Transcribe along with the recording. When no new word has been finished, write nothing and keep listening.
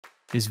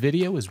This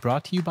video is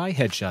brought to you by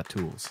Headshot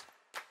Tools.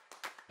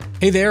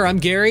 Hey there, I'm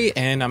Gary,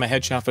 and I'm a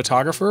headshot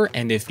photographer,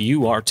 and if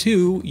you are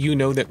too, you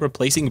know that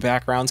replacing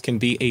backgrounds can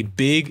be a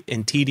big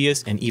and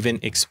tedious and even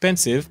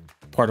expensive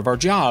part of our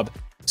job.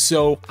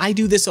 So I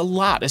do this a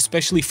lot,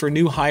 especially for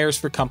new hires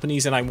for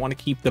companies, and I want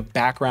to keep the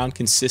background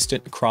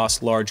consistent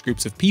across large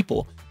groups of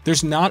people.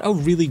 There's not a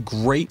really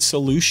great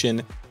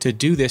solution to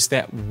do this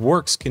that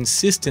works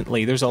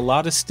consistently. There's a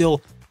lot of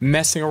still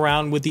messing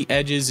around with the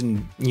edges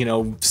and,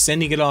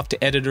 sending it off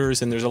to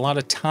editors, and there's a lot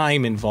of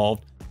time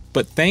involved.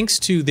 But thanks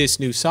to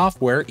this new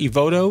software,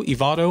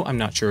 Evoto, I'm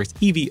not sure, it's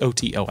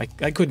Evoto,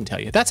 I couldn't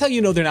tell you. That's how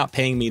you know they're not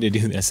paying me to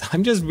do this.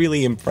 I'm just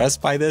really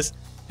impressed by this,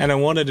 and I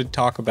wanted to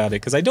talk about it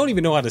because I don't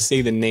even know how to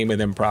say the name of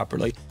them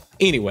properly.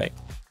 Anyway,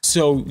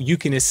 so you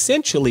can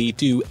essentially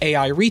do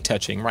AI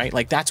retouching, right?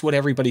 Like that's what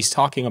everybody's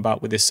talking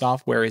about with this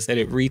software, is that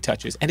it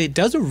retouches, and it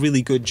does a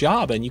really good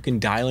job, and you can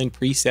dial in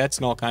presets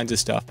and all kinds of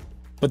stuff.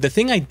 But the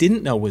thing I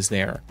didn't know was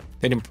there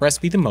that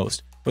impressed me the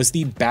most was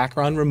the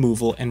background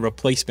removal and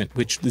replacement,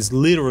 which is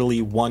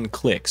literally one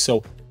click.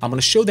 So I'm going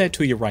to show that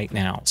to you right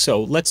now.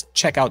 So let's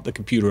check out the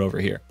computer over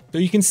here. So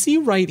you can see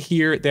right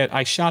here that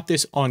I shot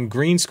this on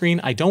green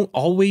screen. I don't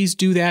always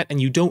do that, and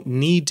you don't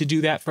need to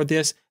do that for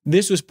this.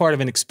 This was part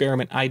of an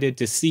experiment I did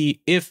to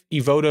see if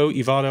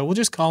Evoto, we'll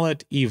just call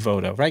it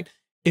Evoto, right?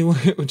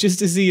 Just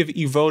to see if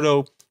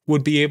Evoto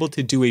would be able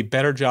to do a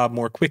better job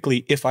more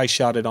quickly if I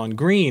shot it on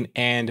green.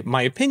 And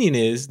my opinion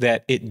is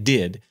that it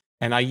did.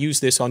 And I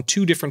used this on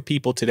 2 different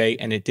people today,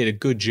 and it did a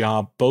good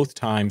job both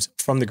times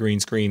from the green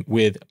screen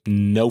with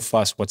no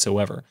fuss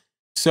whatsoever.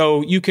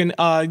 So you can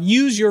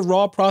use your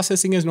raw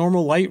processing as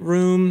normal,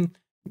 Lightroom,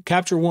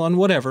 Capture One,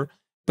 whatever,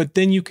 but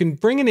then you can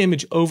bring an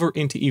image over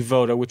into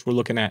Evoto, which we're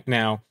looking at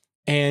now,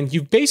 and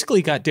you've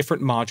basically got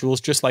different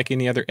modules just like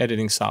any other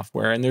editing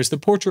software. And there's the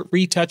portrait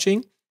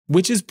retouching,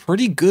 which is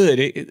pretty good.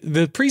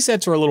 The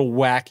presets are a little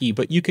wacky,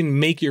 but you can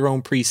make your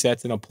own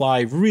presets and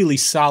apply really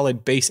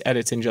solid base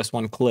edits in just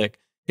one click.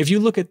 If you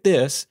look at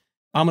this,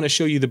 I'm going to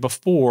show you the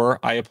before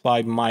I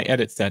applied my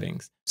edit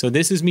settings. So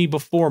this is me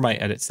before my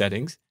edit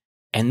settings,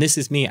 and this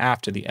is me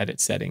after the edit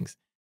settings.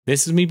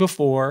 This is me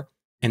before,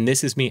 and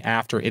this is me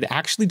after. It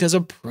actually does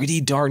a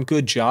pretty darn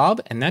good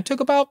job, and that took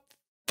about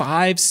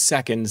 5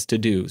 seconds to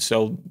do.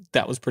 So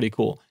that was pretty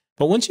cool.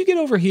 But once you get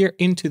over here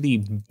into the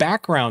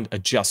background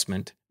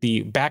adjustment,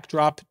 the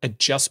backdrop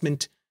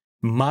adjustment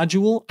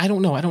module, I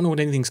don't know what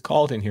anything's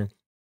called in here,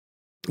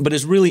 but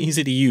it's really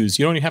easy to use.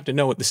 You don't even have to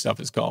know what this stuff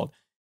is called.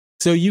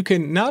 So you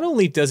can, not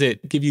only does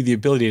it give you the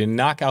ability to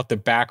knock out the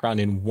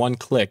background in one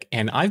click,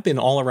 and I've been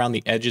all around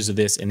the edges of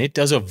this, and it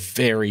does a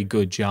very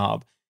good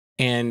job.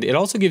 And it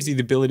also gives you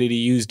the ability to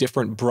use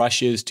different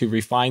brushes to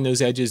refine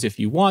those edges if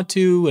you want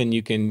to, and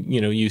you can,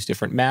 use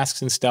different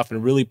masks and stuff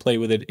and really play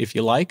with it if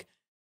you like.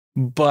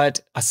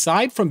 But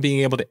aside from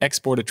being able to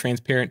export a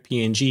transparent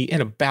PNG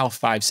in about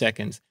 5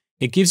 seconds,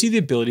 it gives you the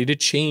ability to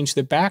change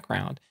the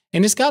background.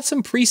 And it's got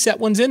some preset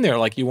ones in there,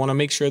 like you want to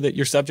make sure that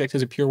your subject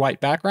has a pure white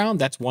background,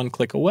 that's 1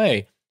 click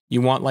away.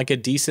 You want like a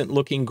decent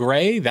looking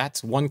gray,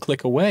 that's 1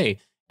 click away.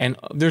 And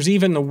there's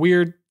even the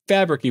weird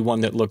fabric-y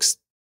one that looks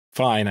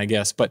fine, I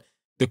guess. But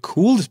the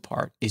coolest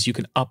part is you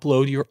can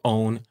upload your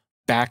own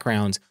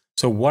backgrounds.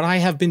 So what I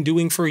have been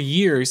doing for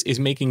years is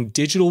making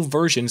digital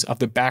versions of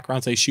the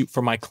backgrounds I shoot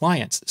for my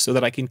clients so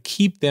that I can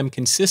keep them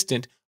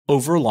consistent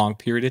over a long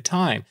period of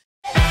time.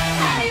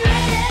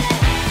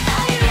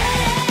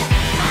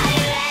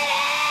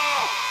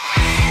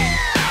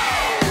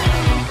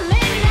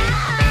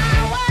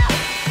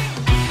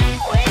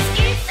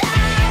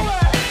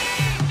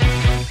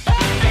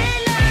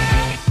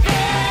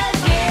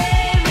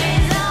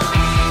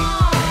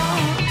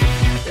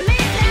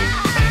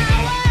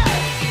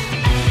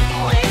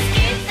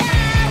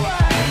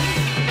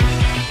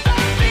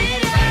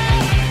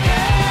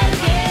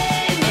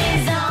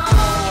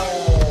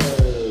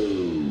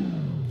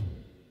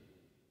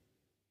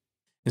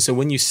 And so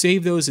when you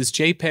save those as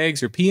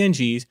JPEGs or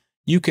PNGs,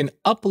 you can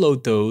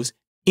upload those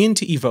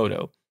into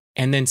Evoto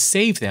and then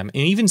save them,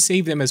 and even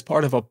save them as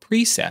part of a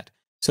preset.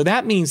 So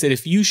that means that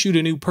if you shoot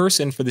a new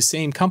person for the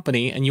same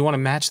company and you want to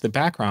match the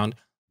background,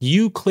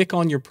 you click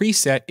on your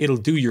preset, it'll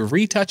do your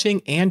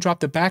retouching and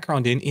drop the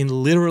background in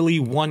literally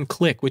 1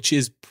 click, which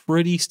is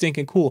pretty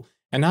stinking cool.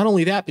 And not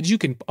only that, but you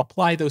can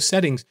apply those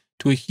settings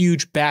to a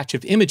huge batch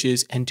of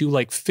images and do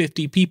like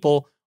 50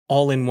 people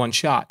all in one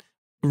shot.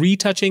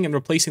 Retouching and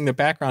replacing the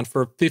background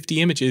for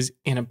 50 images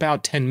in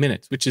about 10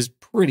 minutes, which is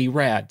pretty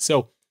rad.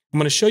 So I'm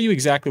going to show you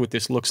exactly what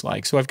this looks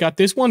like. So I've got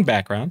this one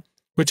background,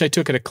 which I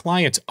took at a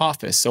client's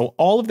office. So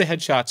all of the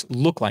headshots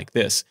look like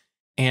this.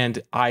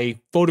 And I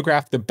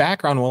photographed the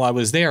background while I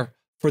was there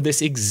for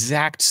this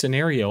exact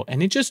scenario.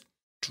 And it just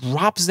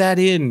drops that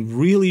in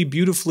really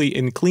beautifully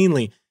and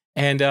cleanly.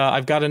 And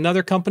I've got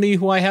another company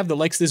who I have that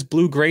likes this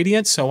blue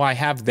gradient. So I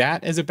have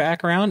that as a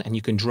background, and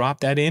you can drop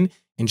that in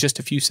just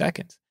a few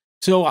seconds.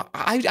 So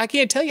I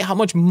can't tell you how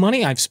much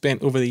money I've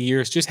spent over the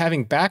years just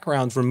having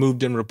backgrounds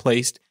removed and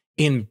replaced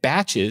in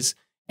batches,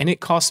 and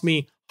it costs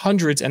me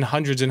hundreds and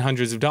hundreds and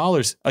hundreds of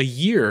dollars a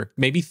year,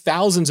 maybe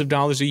thousands of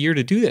dollars a year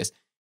to do this.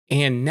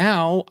 And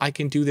now I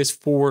can do this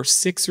for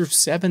 6 or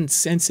 7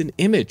 cents an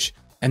image.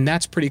 And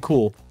that's pretty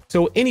cool.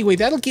 So anyway,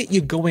 that'll get you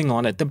going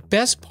on it. The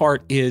best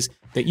part is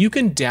that you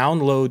can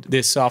download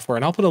this software,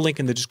 and I'll put a link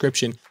in the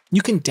description.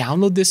 You can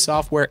download this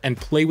software and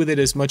play with it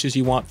as much as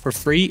you want for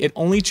free. It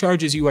only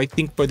charges you, I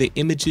think, for the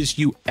images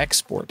you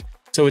export.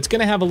 So it's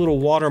gonna have a little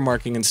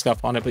watermarking and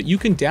stuff on it, but you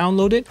can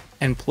download it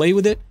and play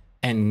with it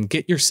and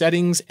get your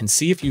settings and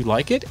see if you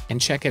like it and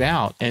check it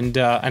out. And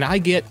I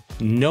get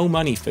no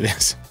money for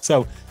this.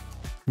 So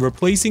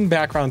replacing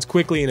backgrounds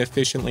quickly and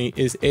efficiently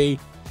is a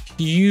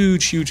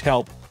huge, huge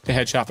help to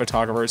headshot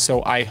photographers.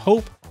 So I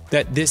hope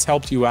that this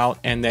helped you out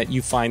and that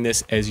you find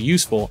this as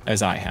useful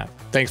as I have.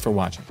 Thanks for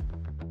watching.